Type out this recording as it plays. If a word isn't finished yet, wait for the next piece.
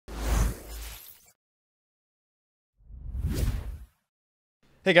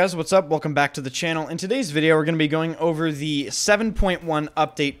Hey guys, what's up? Welcome back to the channel. In today's video, we're going to be going over the 7.1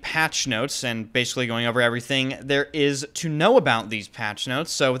 update patch notes and basically going over everything there is to know about these patch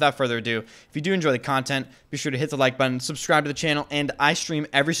notes. So without further ado, if you do enjoy the content, be sure to hit the like button, subscribe to the channel, and I stream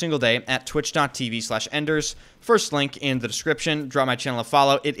every single day at twitch.tv/enders. First link in the description. Drop my channel a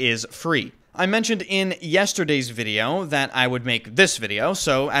follow. It is free. I mentioned in yesterday's video that I would make this video,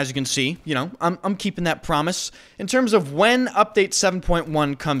 so as you can see, I'm keeping that promise. In terms of when Update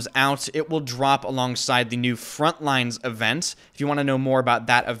 7.1 comes out, it will drop alongside the new Frontlines event. If you want to know more about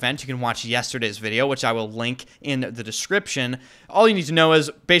that event, you can watch yesterday's video, which I will link in the description. All you need to know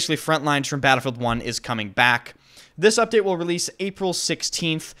is basically Frontlines from Battlefield 1 is coming back. This update will release April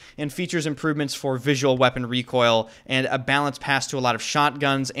 16th and features improvements for visual weapon recoil and a balanced pass to a lot of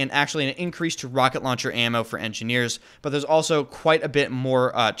shotguns and actually an increase to rocket launcher ammo for engineers, but there's also quite a bit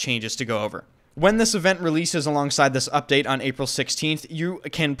more changes to go over. When this event releases alongside this update on April 16th, you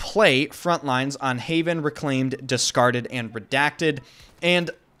can play Frontlines on Haven, Reclaimed, Discarded, and Redacted,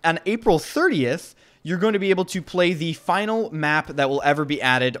 and on April 30th, you're going to be able to play the final map that will ever be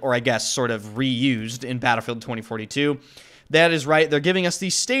added, or I guess sort of reused, in Battlefield 2042. That is right, they're giving us the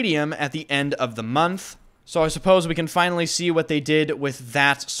stadium at the end of the month. So I suppose we can finally see what they did with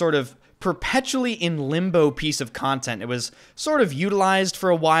that sort of perpetually in limbo piece of content. It was sort of utilized for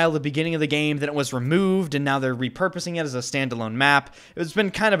a while at the beginning of the game, then it was removed, and now they're repurposing it as a standalone map. It's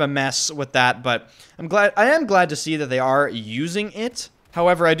been kind of a mess with that, but I am glad to see that they are using it.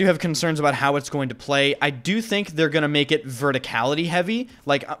 However, I do have concerns about how it's going to play. I do think they're going to make it verticality heavy.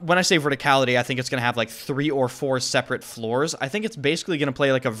 Like, when I say verticality, I think it's going to have like 3 or 4 separate floors. I think it's basically going to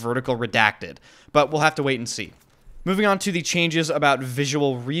play like a vertical Redacted, but we'll have to wait and see. Moving on to the changes about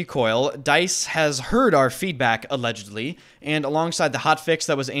visual recoil, DICE has heard our feedback, allegedly, and alongside the hotfix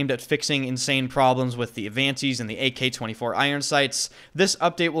that was aimed at fixing insane problems with the Avances and the AK-24 iron sights, this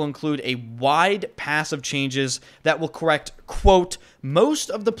update will include a wide pass of changes that will correct, quote, most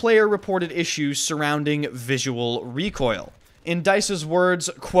of the player-reported issues surrounding visual recoil. In DICE's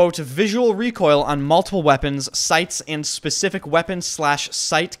words, quote, visual recoil on multiple weapons, sights, and specific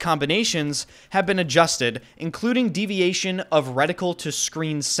weapon/sight combinations have been adjusted, including deviation of reticle to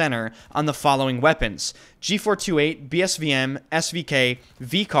screen center on the following weapons: G428, BSVM, SVK,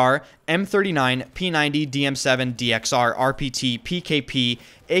 VCAR, M39, P90, DM7, DXR, RPT, PKP,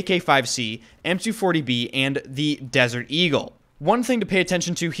 AK5C, M240B, and the Desert Eagle. One thing to pay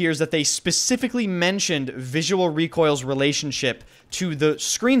attention to here is that they specifically mentioned visual recoil's relationship to the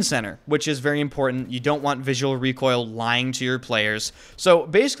screen center, which is very important. You don't want visual recoil lying to your players. So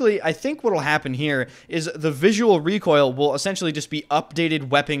basically, I think what will happen here is the visual recoil will essentially just be updated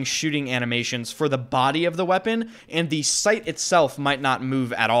weapon shooting animations for the body of the weapon, and the sight itself might not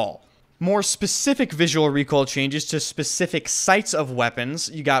move at all. More specific visual recoil changes to specific sights of weapons.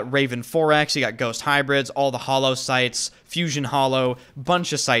 You got Raven 4X, you got Ghost Hybrids, all the Hollow sights, Fusion Hollow,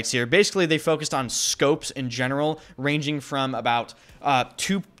 bunch of sights here. Basically, they focused on scopes in general, ranging from about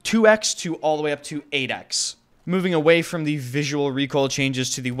 2x to all the way up to 8x. Moving away from the visual recoil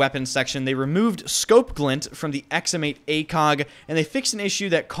changes to the weapons section, they removed scope glint from the XM8 ACOG, and they fixed an issue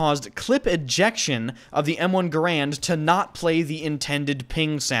that caused clip ejection of the M1 Garand to not play the intended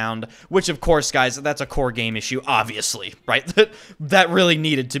ping sound, which of course, guys, that's a core game issue, obviously, right? That really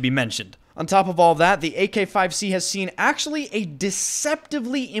needed to be mentioned. On top of all that, the AK5C has seen actually a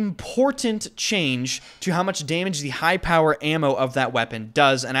deceptively important change to how much damage the high-power ammo of that weapon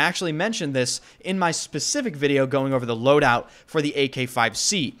does, and I actually mentioned this in my specific video going over the loadout for the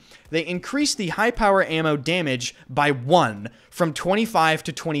AK5C. They increased the high-power ammo damage by 1 from 25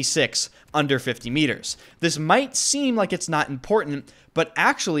 to 26 under 50 meters. This might seem like it's not important, but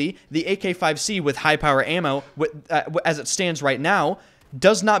actually, the AK5C with high-power ammo, as it stands right now,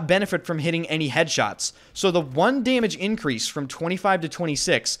 does not benefit from hitting any headshots. So the 1 damage increase from 25 to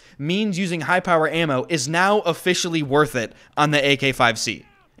 26 means using high power ammo is now officially worth it on the AK5C.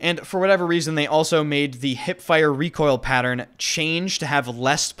 And for whatever reason, they also made the hipfire recoil pattern change to have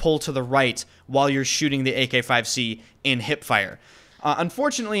less pull to the right while you're shooting the AK5C in hipfire.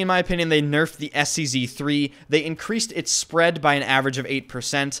 Unfortunately, in my opinion, they nerfed the SCZ-3. They increased its spread by an average of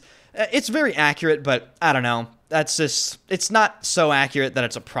 8%. It's very accurate, but I don't know. It's not so accurate that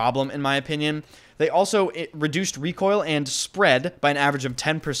it's a problem, in my opinion. They also reduced recoil and spread by an average of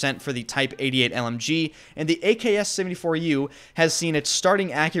 10% for the Type 88 LMG, and the AKS-74U has seen its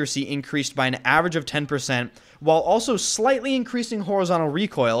starting accuracy increased by an average of 10%, while also slightly increasing horizontal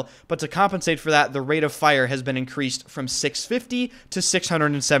recoil, but to compensate for that, the rate of fire has been increased from 650 to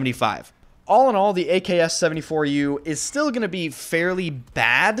 675. All in all, the AKS-74U is still going to be fairly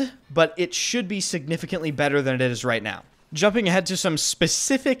bad, but it should be significantly better than it is right now. Jumping ahead to some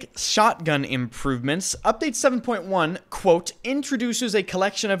specific shotgun improvements, Update 7.1, quote, introduces a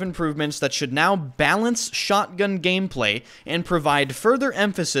collection of improvements that should now balance shotgun gameplay and provide further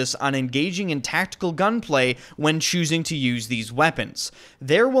emphasis on engaging in tactical gunplay when choosing to use these weapons.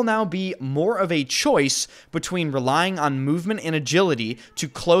 There will now be more of a choice between relying on movement and agility to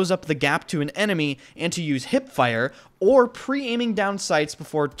close up the gap to an enemy and to use hipfire, or pre-aiming down sights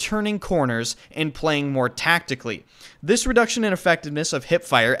before turning corners and playing more tactically. This reduction in effectiveness of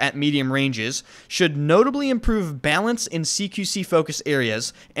hipfire at medium ranges should notably improve balance in CQC focus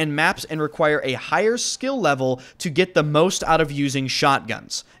areas and maps and require a higher skill level to get the most out of using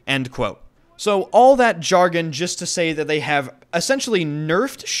shotguns. End quote. So all that jargon just to say that they have essentially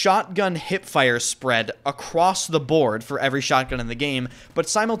nerfed shotgun hipfire spread across the board for every shotgun in the game, but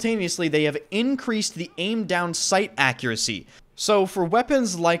simultaneously they have increased the aim down sight accuracy. So for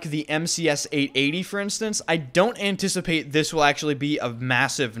weapons like the MCS 880, for instance, I don't anticipate this will actually be a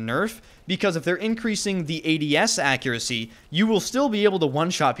massive nerf, because if they're increasing the ADS accuracy, you will still be able to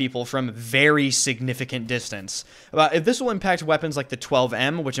one-shot people from very significant distance. If this will impact weapons like the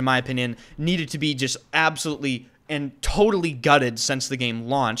 12M, which in my opinion needed to be just absolutely and totally gutted since the game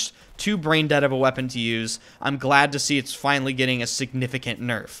launched, too brain dead of a weapon to use, I'm glad to see it's finally getting a significant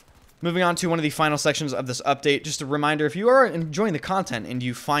nerf. Moving on to one of the final sections of this update, just a reminder, if you are enjoying the content and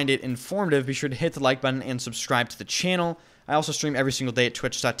you find it informative, be sure to hit the like button and subscribe to the channel. I also stream every single day at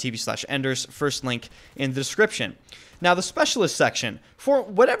twitch.tv/enders, first link in the description. Now, the specialist section. For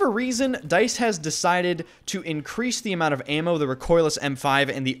whatever reason, DICE has decided to increase the amount of ammo the recoilless M5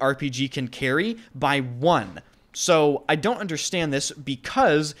 and the RPG can carry by 1. So, I don't understand this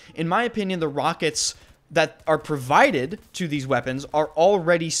because, in my opinion, the rockets that are provided to these weapons are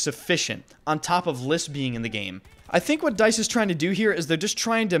already sufficient, on top of lists being in the game. I think what DICE is trying to do here is they're just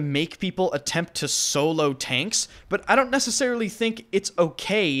trying to make people attempt to solo tanks, but I don't necessarily think it's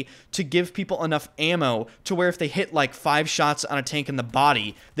okay to give people enough ammo to where if they hit like 5 shots on a tank in the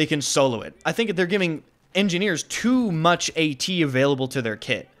body, they can solo it. I think they're giving engineers too much AT available to their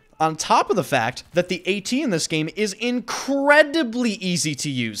kit. On top of the fact that the AT in this game is incredibly easy to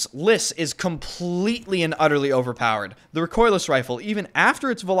use. Liss is completely and utterly overpowered. The recoilless rifle, even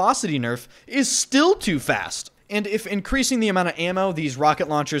after its velocity nerf, is still too fast. And if increasing the amount of ammo these rocket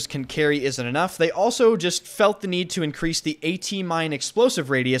launchers can carry isn't enough, they also just felt the need to increase the AT mine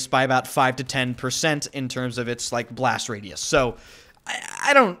explosive radius by about 5 to 10% in terms of its like blast radius. So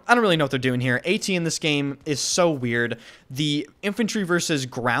I don't really know what they're doing here. AT in this game is so weird. The infantry versus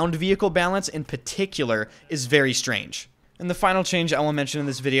ground vehicle balance in particular is very strange. And the final change I will mention in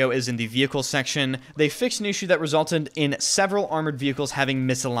this video is in the vehicle section. They fixed an issue that resulted in several armored vehicles having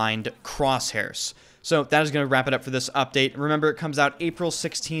misaligned crosshairs. So that is going to wrap it up for this update. Remember, it comes out April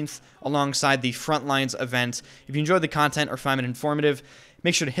 16th alongside the Frontlines event. If you enjoyed the content or find it informative,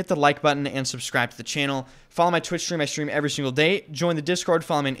 make sure to hit the like button and subscribe to the channel. Follow my Twitch stream. I stream every single day. Join the Discord.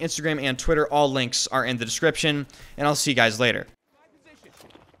 Follow me on Instagram and Twitter. All links are in the description. And I'll see you guys later.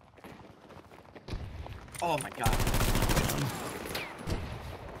 Oh my god.